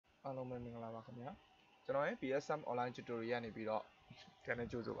အားလုံးပဲမင်္ဂလာပါခင်ဗျာကျွန်တော်ရဲ့ PSM online tutorial နေပြီးတော့ပြန်နေ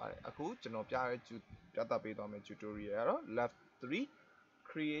ကြိုးဆိုပါတယ်အခုကျွန်တော်ပြသပေးသွားမယ့် tutorial ကတော့ level 3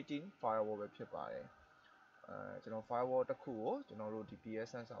 creating firewall ပဲဖြစ်ပါတယ်ကျွန်တော် firewall တစ်ခုကိုကျွန်တော်တို့ဒီ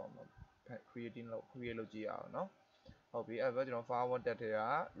PSM စာအုပ်မှာ create လုပ်ကြည့်ရအောင်เนาะဟုတ်ပြီအဲ့တော့ကျွန်တော် firewall တက်ထဲက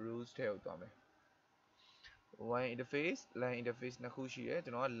rules ထဲကိုသွားမယ် WAN interface LAN interface နှစ်ခုရှိတယ်ကျွ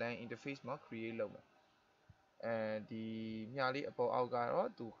န်တော်က LAN interface မှာ create လုပ်မယ်ဒီမြားလေးအပေါ်အောက်ကတော့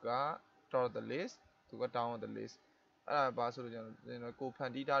သူက top of the list သူက down of the list အဲ့ဒါပါဆိုလို့ကျွန်တော်ကိုဖ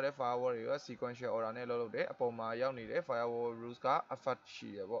န်တီးထားတဲ့ firewall တွေက sequential order နဲ့လုပ်တယ်အပေါ်မှာရောက်နေတဲ့ firewall rules က affect ရှိ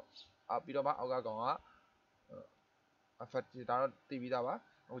တယ်ပေါ့ပြီးတော့မှအောက်ကကောင်က affect ဒါတော့သိပြီးသားပါ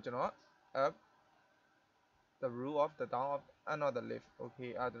ဟိုကျွန်တော် up the rule of the down of another list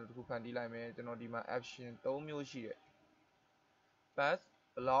okay အဲ့ဒါတခုဖန်တီးလိုက်မယ်ကျွန်တော်ဒီမှာ option 3မျိုးရှိတယ် pass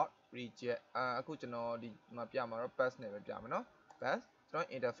block reject အခုကျွန်တော်ဒီမှာပြမှာတော့ pass နဲ့ပဲပြမယ်เนาะ pass ကျွန်တော်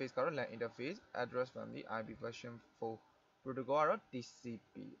interface ကတော့ LAN interface address family IP version 4 protocol ကတော့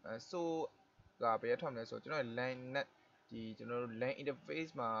TCP ဆိုကဘယ်ထွက်မလဲဆိုကျွန်တော် LAN net ဒီကျွန်တော်တို့ LAN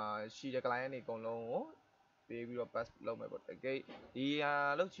interface မှာရှိတဲ့ client တွေအကုန်လုံးကိုပေးပြီးတော့ pass လုပ်မယ်ပေါ့တကယ်ဒီ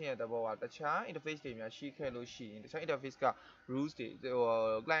လုပ်ချင်းရဲ့သဘောကတခြား interface တွေများရှိခဲ့လို့ရှိရင်တခြား interface က rules တွေ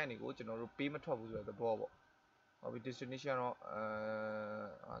client တွေကိုကျွန်တော်တို့ပေးမထွက်ဘူးဆိုတဲ့သဘောပေါ့ဟုတ်ပြီ destination တော့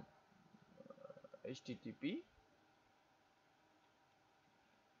HTTP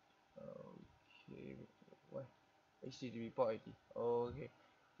okay well HTTP port ID okay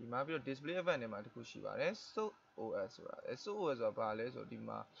ဒီမှာပြီးတော့ display event တွေမှာတခုရှိပါတယ် so OS ဆိုတာ so OS ဆိုတာဘာလဲဆိုတော့ဒီ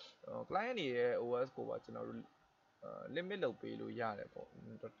မှာ client တွေရဲ့ OS ကိုပါကျွန်တော်တို့limit လုပ်ပေးလို့ရတယ်ပေါ့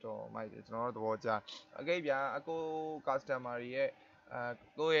တော်တော်မိုက်တယ်ကျွန်တော်တို့သဘောကျအကိဗျာအကို customer တွေရဲ့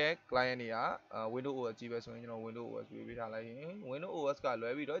ကိုယ့်ရဲ့ client တွေကWindows OS ကြီးပဲဆိုရင်ကျွန်တော် Windows OS ပေးထားလိုက်ရင် Windows OS ကလွဲ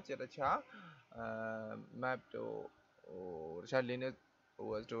ပြီးတော့တခြားmap တို့တခြား Linux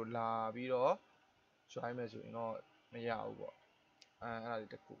OS တို့လာပြီးတော့ join မယ်ဆိုရင်တော့မရဘူးပေါ့အဲ့ဒါ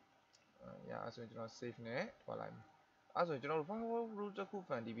လေးတစ်ခုရအဲ့ဆိုရင်ကျွန်တော် save နဲ့ထွက်လိုက်မယ်အဲ့ဆိုရင်ကျွန်တော်တို့ firewall rule တစ်ခုဖ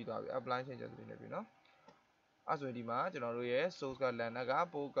န်တီးပြီးသွားပြီ apply changes တွေနဲ့ပြီနော်အဲ့ဆိုရင်ဒီမှာကျွန်တော်တို့ရဲ့ source က LAN က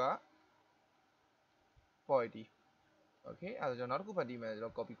port က port ID okay အဲ့ဒါကျွန်တော်နောက်တစ်ခုဖန်တီးမယ်ကျွန်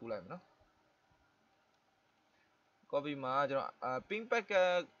တော် copy ကူးလိုက်မယ်နော် copy မှာကျွန်တော်ping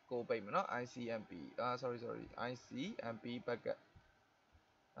packet ကိုပိတ်မယ်နော် ICMP sorry ICMP packet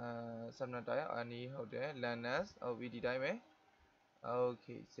subnet တိုင်း any ဟုတ်တယ် LANS ဟုတ်ပြီဒီတိုင်းပဲ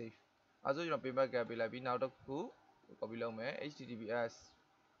okay save အဲ့ဆိုကျွန်တော် ping packet ပေးလိုက်ပြီးနောက်တစ်ခု copy လုပ်မယ် https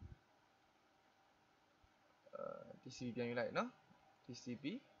TCP ပြန်ယူလိုက်နော် TCP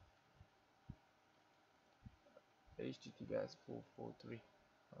https 443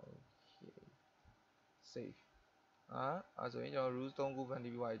 okay save အဲ့ဆိုရင်ကျွန်တော် rules 3ခုဖန်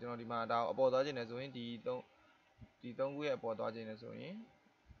တီးပြီးသွားပြီကျွန်တော်ဒီမှာဒါအပေါ်သွားခြင်းနဲ့ဆိုရင်ဒီ3ခုရဲ့အပေါ်သွားခြင်းနဲ့ဆိုရင်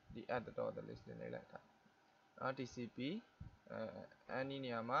ဒီ add the list နဲ့လိုက်တာTCP any နေ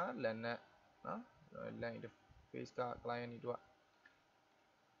ရာမှာ LAN နဲ့နော် LAN interface က client တွေတို့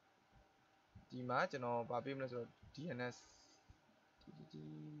ဒီမှာကျွန်တော်ဗာပေးမလဲဆိုတော့ DNS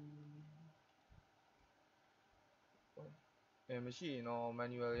မရှိရင်တော့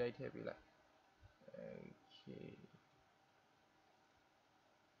manual ရိုက်ထည့်ပေးလိုက် okay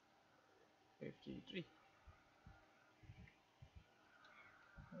 53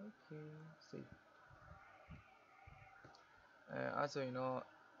 okay save အဲ့ဆိုရင်တော့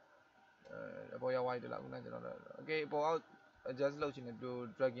အပေါ်ရောက်သွားပြီလားခုနကျွန်တော် okay အပေါ်အောက် adjust လုပ်ချင်တယ်ဒီ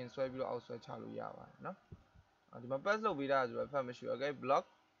drag in ဆွဲပြီးတော့အောက်ဆွဲချလို့ရပါတယ်เนาะဒီမှာ pass လုပ်ပေးတာဆိုတော့ဖတ်မရှိဘူး okay block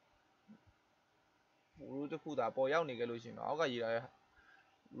rule တစ်ခုသာပေါ်ရောက်နေကြလို့ရှိရင်တော့အောက်ကရေးထားတဲ့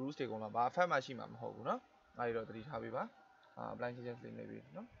rules တွေကုန်တော့ဘာ affect မှရှိမှာမဟုတ်ဘူးเนาะအဲ့ဒီတော့သတိထားပေးပါapply changes လေးနေပြီ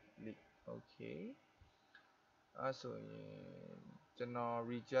เนาะ okay အဲ့ဆိုရင်ကျွန်တော်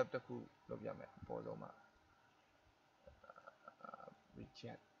reject တစ်ခုလုပ်ပြမယ်အပေါ်ဆုံးမှာ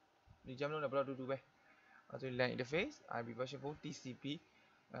reject လို့လည်းဘယ်လိုတူတူပဲအဲ့ဆို LAN interface IP version 4 TCP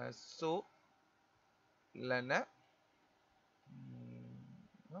so LAN နဲ့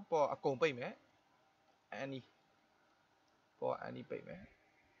နော်ပေါ်အကုန်ပိတ်မယ် any ပေါ် any ပိတ်မယ်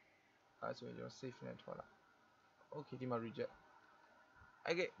အဲ့ဆိုရင်ကျွန်တော် save နဲ့ထွက်လာ okay ဒီမှာ reject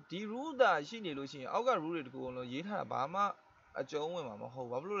အဲ့ကဒီ rule သာရှိနေလို့ရှိရင်အောက်က rule တွေတကူအလုံးရေးထားတာဘာမှအကျုံးဝင်မှာမဟုတ်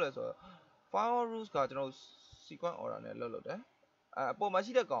ဘာဖြစ်လို့လဲဆိုတော့ firewall rules ကကျွန်တော် sequence order နဲ့လုပ်တယ်အပေါ်မှာ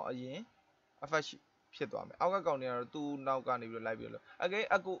ရှိတဲ့ကောင်အရင် affect ဖြစ်သွားမယ်အောက်ကကောင်တွေကတော့သူ့နောက်ကနေပြီးတော့လိုက်ပြီးတော့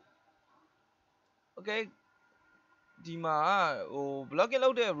okay ဒီမှာဟို blocking လု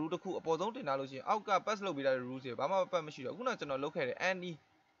ပ်တဲ့ rule တစ်ခုအပေါ်ဆုံးတင်ထားလို့ရှိရင်အောက်က pass လုပ်ပေးတဲ့ rules တွေဘာမှပတ်မရှိတော့ခုနကကျွန်တော်လုပ်ခဲ့တဲ့ any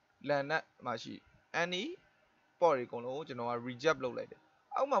LAN နဲ့မှာရှိ any port တွေအကုန်လုံးကိုကျွန်တော်က reject လုပ်လိုက်တယ်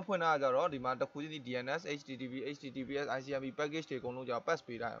အောက်မှာဖွင့်ထားကြတော့ဒီမှာတစ်ခုချင်းဒီ DNS HTTP HTTPS ICMP package တွေအကုန်လုံးကြာ pass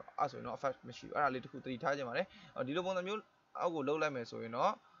ပေးထားရအောင်အဲ့ဆိုရင်တော့ effect မရှိဘူးအဲ့ဒါလေးတစ်ခုသတိထားကြပါမယ်ဒီလိုပုံစံမျိုးအောက်ကိုလှုပ်လိုက်မယ်ဆိုရင်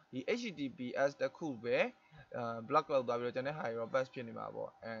တော့ဒီ HTTPS တစ်ခုပဲblock လောက်သွားပြီးတော့ကျန်တဲ့ဟာတွေတော့ pass ဖြစ်နေမှာ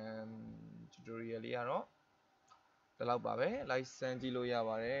ပေါ့tutorial လေးကတော့ဒီလောက်ပါပဲ license ကြည့်လို့ရ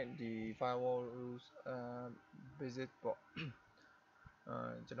ပါတယ်ဒီ firewall rules basic ပေါ့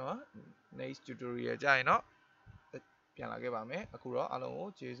ကျွန်တော် next tutorial ကြာရင်တော့ပြန်လာခဲ့ပါမယ်အခုတော့အားလုံးကို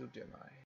ကျေးဇူးတင်ပါတယ်